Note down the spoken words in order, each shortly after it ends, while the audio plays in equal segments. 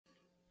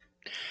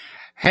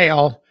Hey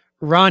all,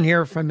 Ron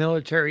here from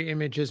Military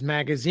Images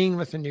Magazine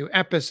with a new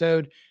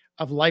episode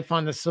of Life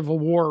on the Civil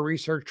War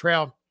Research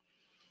Trail.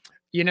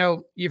 You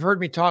know, you've heard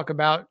me talk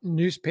about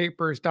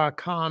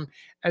newspapers.com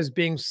as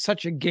being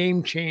such a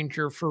game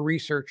changer for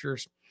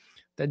researchers.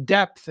 The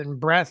depth and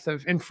breadth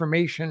of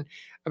information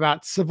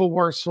about Civil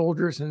War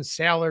soldiers and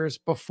sailors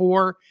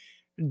before,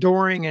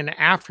 during, and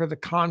after the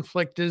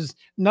conflict is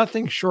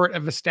nothing short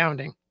of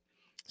astounding.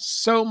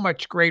 So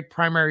much great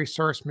primary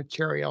source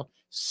material,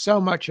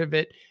 so much of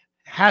it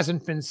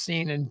hasn't been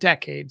seen in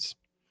decades.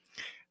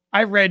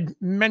 I read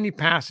many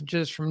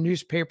passages from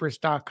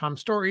newspapers.com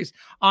stories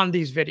on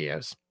these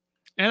videos,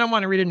 and I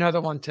want to read another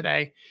one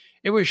today.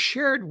 It was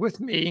shared with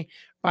me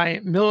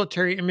by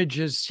Military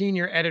Images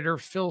senior editor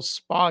Phil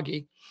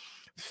Spaugy.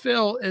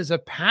 Phil is a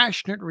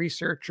passionate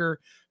researcher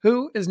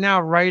who is now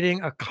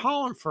writing a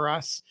column for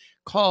us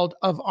called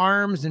Of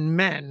Arms and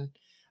Men.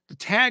 The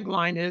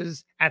tagline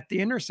is At the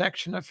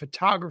Intersection of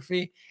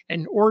Photography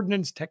and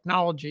Ordnance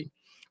Technology.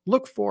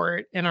 Look for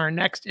it in our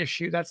next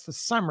issue. That's the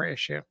summer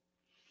issue.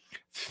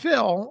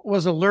 Phil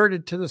was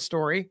alerted to the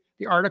story,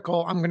 the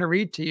article I'm going to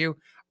read to you,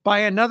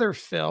 by another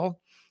Phil.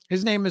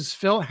 His name is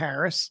Phil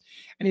Harris,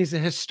 and he's a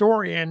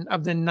historian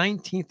of the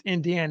 19th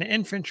Indiana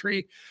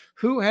Infantry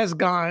who has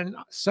gone,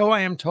 so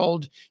I am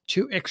told,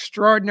 to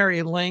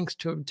extraordinary lengths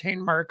to obtain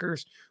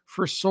markers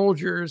for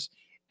soldiers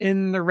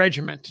in the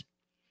regiment.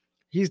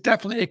 He's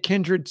definitely a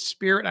kindred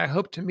spirit. I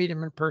hope to meet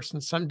him in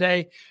person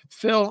someday.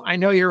 Phil, I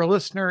know you're a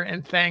listener,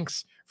 and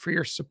thanks for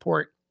your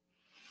support.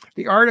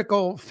 The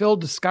article Phil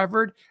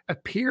discovered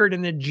appeared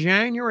in the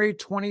January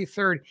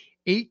 23rd,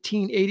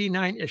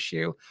 1889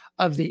 issue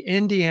of the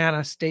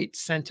Indiana State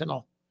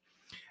Sentinel.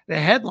 The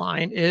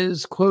headline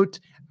is,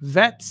 quote,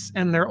 Vets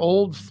and Their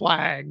Old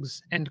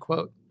Flags, end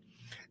quote.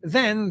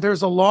 Then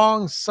there's a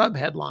long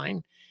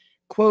subheadline,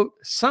 quote,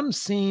 Some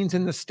Scenes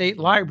in the State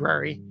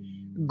Library,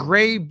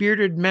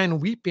 gray-bearded men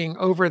weeping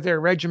over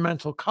their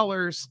regimental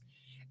colors,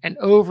 an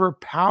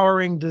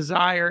overpowering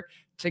desire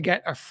to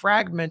get a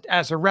fragment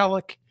as a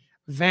relic,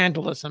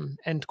 vandalism,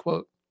 end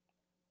quote.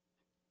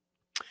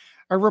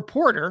 A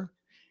reporter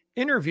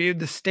interviewed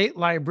the state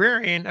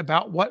librarian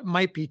about what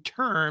might be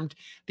termed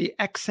the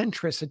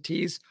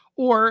eccentricities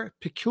or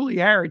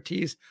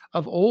peculiarities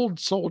of old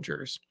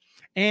soldiers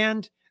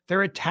and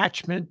their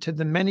attachment to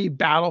the many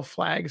battle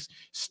flags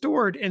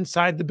stored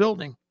inside the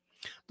building.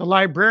 The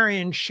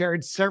librarian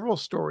shared several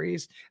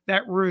stories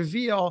that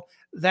reveal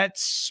that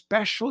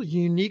special,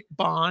 unique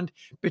bond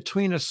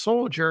between a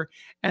soldier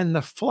and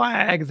the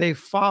flag they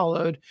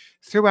followed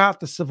throughout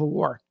the Civil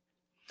War.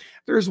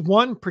 There's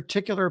one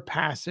particular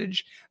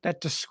passage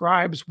that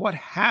describes what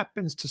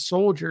happens to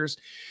soldiers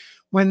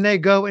when they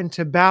go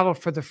into battle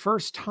for the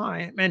first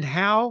time and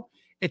how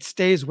it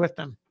stays with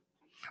them.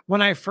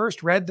 When I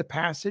first read the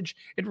passage,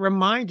 it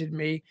reminded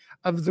me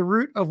of the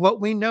root of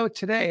what we know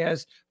today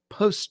as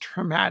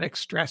post-traumatic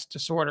stress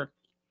disorder.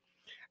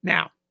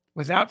 Now,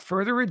 without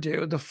further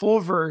ado, the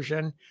full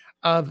version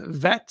of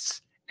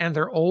Vets and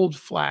Their Old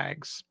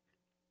Flags.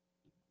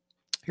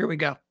 Here we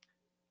go.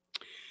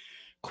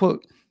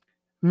 Quote,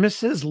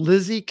 Mrs.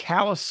 Lizzie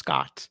Callis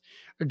Scott,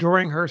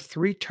 during her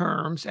 3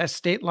 terms as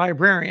state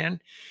librarian,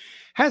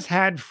 has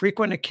had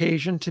frequent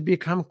occasion to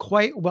become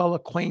quite well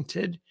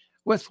acquainted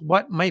with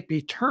what might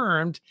be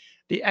termed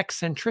the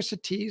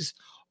eccentricities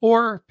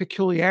or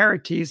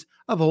peculiarities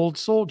of old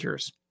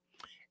soldiers.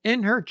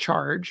 In her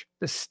charge,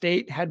 the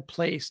state had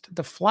placed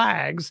the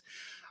flags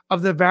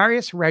of the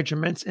various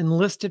regiments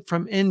enlisted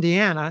from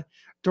Indiana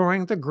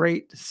during the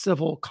Great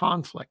Civil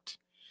Conflict.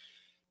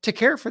 To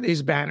care for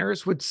these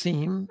banners would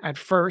seem, at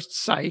first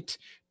sight,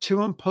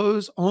 to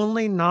impose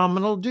only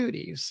nominal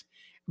duties,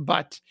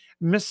 but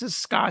Mrs.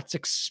 Scott's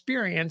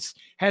experience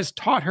has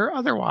taught her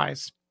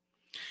otherwise.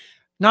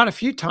 Not a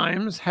few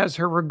times has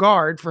her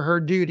regard for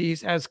her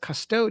duties as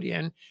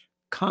custodian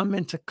come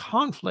into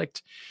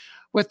conflict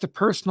with the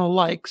personal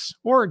likes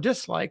or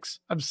dislikes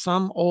of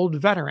some old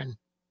veteran.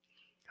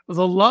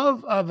 The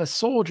love of a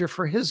soldier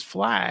for his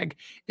flag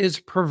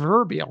is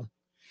proverbial.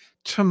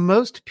 To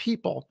most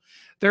people,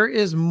 there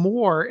is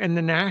more in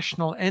the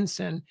national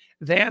ensign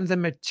than the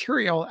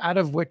material out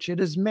of which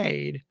it is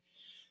made.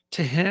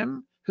 To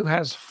him who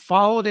has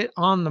followed it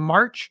on the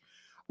march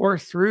or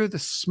through the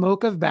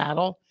smoke of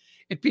battle,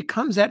 it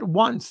becomes at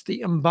once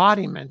the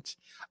embodiment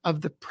of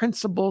the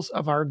principles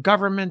of our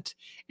government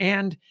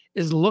and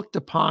is looked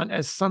upon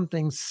as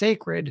something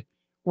sacred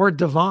or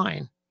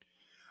divine.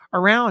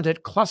 Around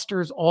it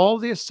clusters all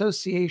the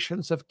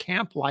associations of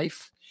camp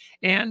life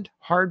and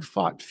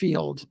hard-fought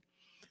field,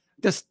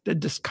 the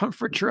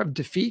discomfiture of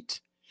defeat,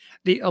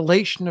 the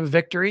elation of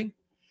victory,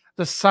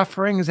 the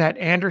sufferings at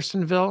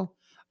Andersonville,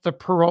 the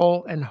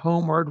parole and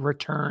homeward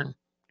return.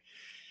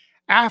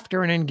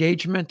 After an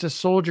engagement, a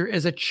soldier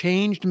is a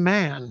changed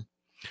man.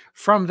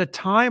 From the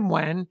time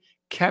when,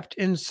 kept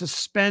in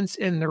suspense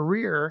in the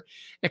rear,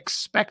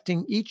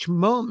 expecting each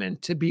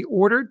moment to be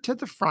ordered to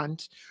the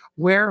front,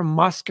 where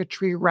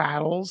musketry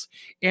rattles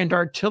and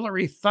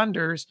artillery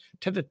thunders,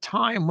 to the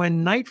time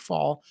when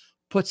nightfall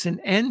puts an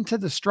end to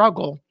the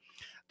struggle,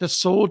 The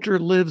soldier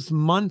lives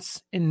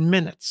months in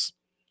minutes.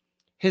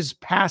 His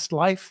past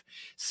life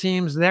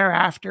seems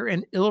thereafter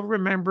an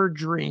ill-remembered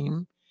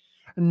dream.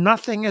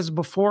 Nothing is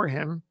before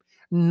him,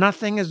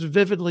 nothing is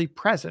vividly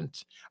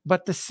present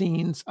but the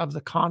scenes of the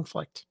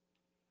conflict.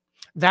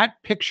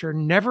 That picture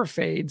never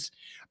fades,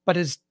 but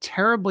is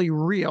terribly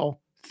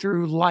real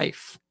through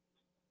life.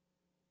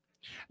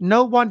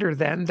 No wonder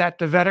then that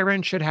the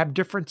veteran should have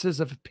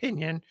differences of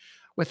opinion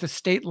with the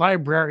state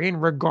librarian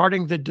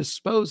regarding the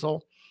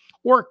disposal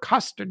or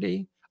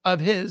custody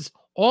of his,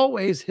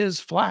 always his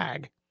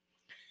flag.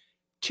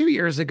 2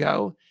 years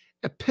ago,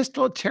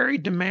 epistolary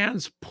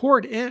demands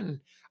poured in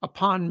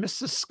upon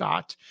Mrs.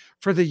 Scott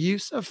for the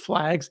use of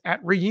flags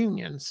at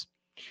reunions.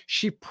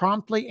 She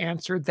promptly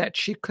answered that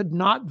she could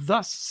not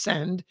thus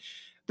send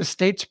the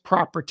state's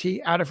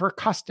property out of her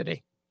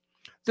custody.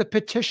 The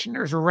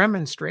petitioners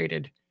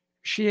remonstrated.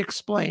 She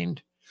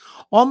explained.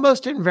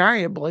 Almost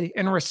invariably,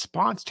 in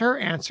response to her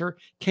answer,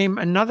 came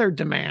another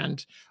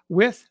demand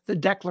with the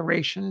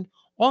declaration,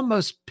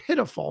 almost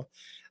pitiful,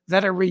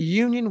 that a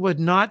reunion would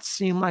not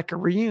seem like a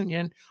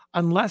reunion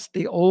unless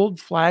the old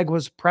flag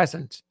was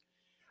present.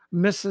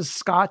 Mrs.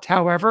 Scott,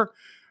 however,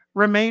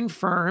 remained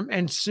firm,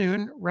 and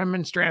soon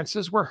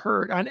remonstrances were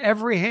heard on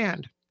every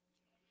hand.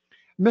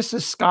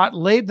 Mrs. Scott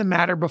laid the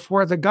matter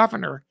before the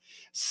governor,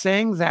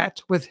 saying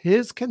that with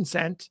his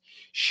consent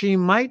she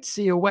might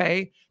see a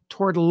way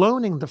toward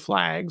loaning the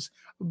flags,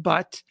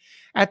 but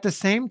at the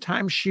same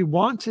time she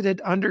wanted it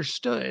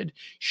understood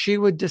she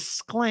would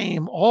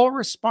disclaim all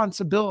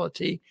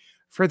responsibility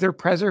for their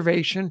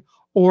preservation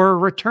or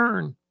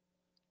return.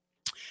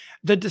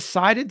 The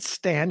decided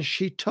stand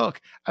she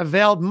took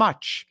availed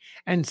much,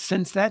 and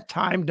since that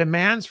time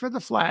demands for the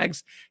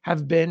flags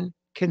have been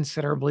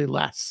considerably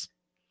less.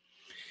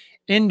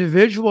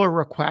 Individual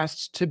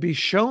requests to be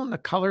shown the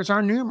colors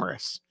are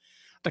numerous.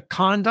 The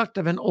conduct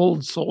of an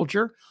old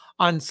soldier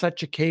on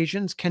such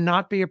occasions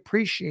cannot be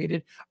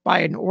appreciated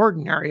by an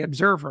ordinary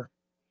observer.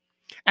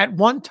 At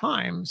one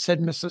time, said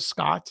Mrs.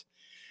 Scott,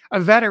 a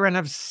veteran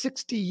of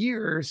 60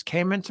 years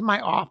came into my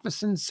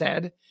office and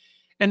said,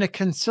 in a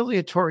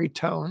conciliatory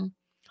tone,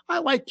 "I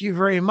like you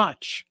very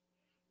much."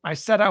 I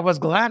said I was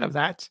glad of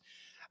that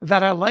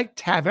I liked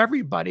to have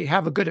everybody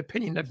have a good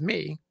opinion of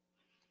me.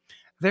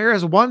 "There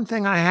is one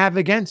thing I have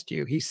against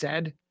you," he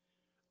said.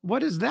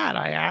 "What is that?"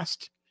 I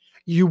asked.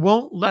 "You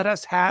won't let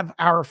us have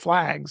our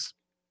flags."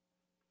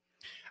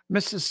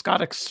 Mrs.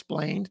 Scott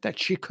explained that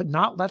she could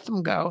not let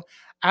them go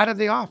out of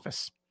the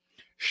office.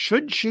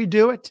 Should she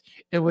do it,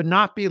 it would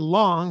not be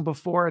long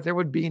before there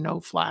would be no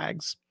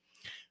flags.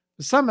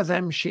 Some of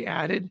them, she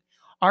added,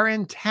 are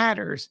in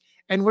tatters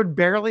and would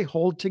barely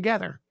hold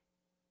together.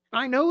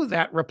 "I know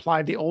that,"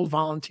 replied the old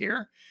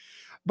volunteer,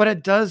 "but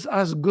it does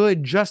us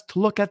good just to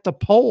look at the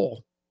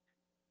pole."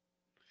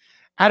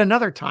 At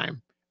another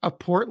time, a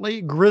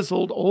portly,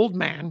 grizzled old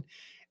man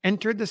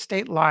entered the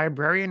state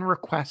library and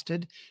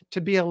requested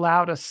to be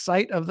allowed a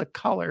sight of the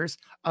colors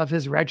of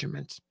his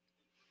regiment.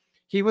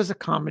 He was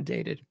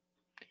accommodated.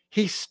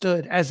 He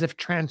stood as if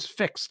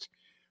transfixed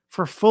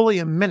for fully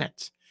a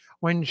minute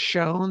when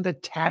shown the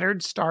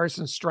tattered stars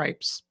and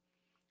stripes.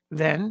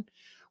 Then,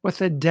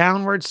 with a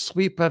downward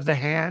sweep of the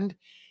hand,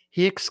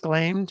 he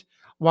exclaimed,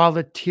 while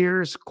the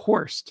tears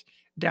coursed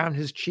down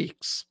his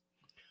cheeks,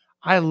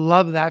 "I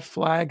love that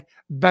flag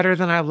better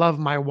than I love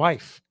my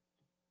wife."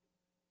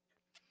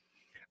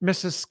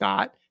 Mrs.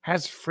 Scott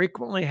has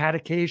frequently had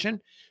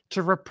occasion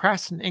to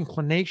repress an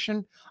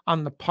inclination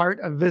on the part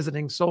of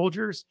visiting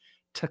soldiers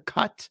to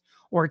cut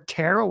or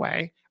tear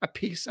away a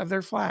piece of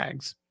their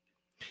flags.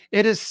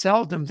 It is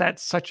seldom that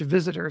such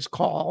visitors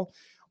call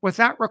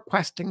without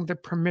requesting the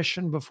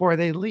permission before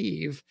they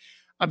leave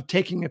of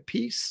taking a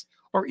piece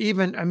or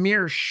even a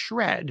mere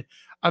shred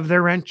of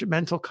their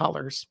regimental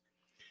colors.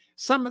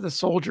 Some of the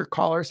soldier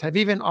callers have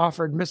even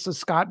offered Mrs.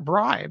 Scott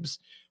bribes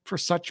for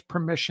such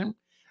permission,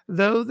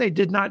 though they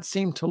did not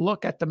seem to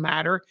look at the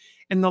matter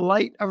in the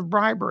light of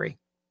bribery.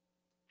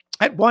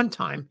 At one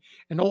time,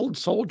 an old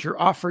soldier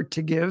offered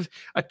to give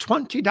a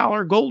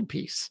 $20 gold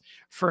piece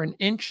for an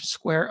inch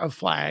square of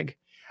flag.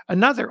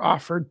 Another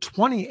offered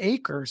 20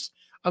 acres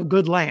of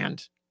good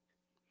land.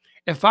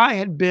 "If I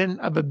had been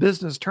of a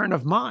business turn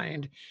of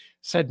mind,"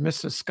 said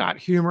Mrs. Scott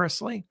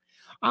humorously,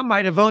 "I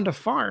might have owned a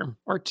farm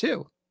or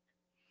two."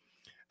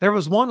 There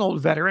was one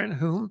old veteran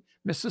whom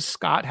Mrs.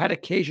 Scott had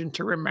occasion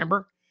to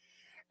remember.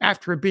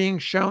 After being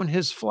shown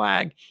his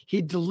flag,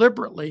 he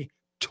deliberately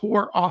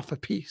tore off a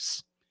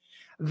piece.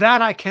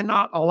 "That I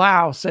cannot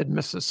allow," said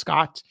Mrs.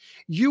 Scott.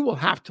 "You will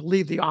have to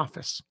leave the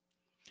office."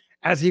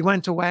 As he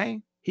went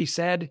away, he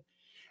said,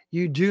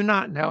 "You do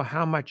not know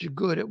how much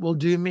good it will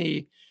do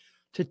me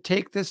to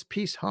take this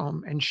piece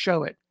home and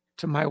show it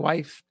to my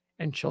wife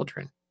and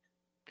children."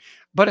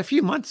 But a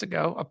few months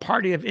ago, a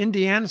party of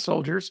Indiana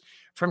soldiers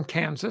from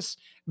Kansas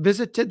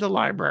visited the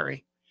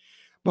library.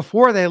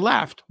 Before they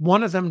left,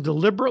 one of them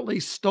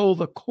deliberately stole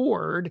the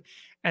cord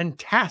and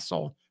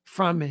tassel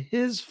from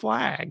his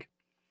flag.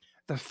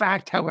 The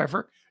fact,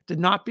 however, did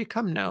not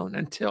become known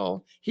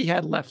until he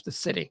had left the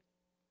city.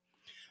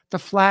 The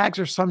flags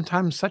are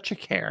sometimes such a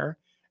care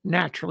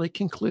naturally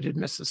concluded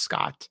Mrs.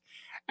 Scott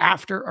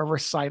after a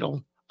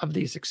recital of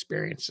these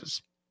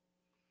experiences.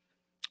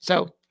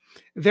 So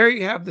there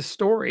you have the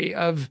story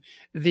of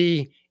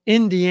the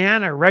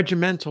Indiana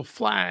regimental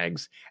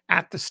flags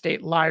at the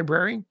state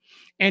library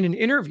and an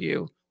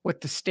interview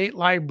with the state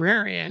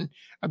librarian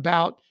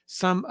about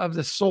some of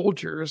the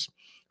soldiers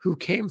who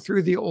came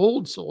through, the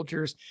old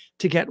soldiers,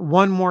 to get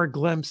one more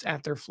glimpse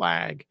at their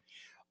flag.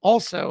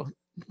 Also,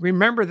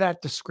 remember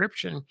that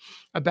description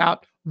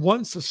about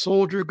once a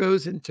soldier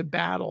goes into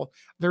battle,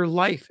 their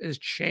life is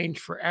changed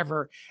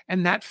forever.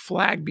 And that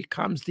flag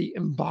becomes the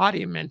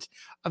embodiment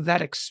of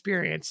that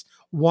experience,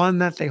 one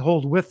that they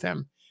hold with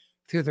them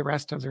through the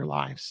rest of their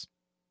lives.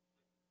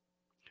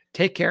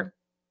 Take care.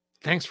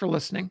 Thanks for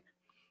listening.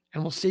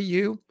 And we'll see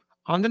you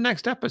on the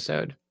next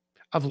episode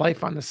of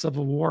Life on the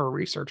Civil War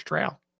Research Trail.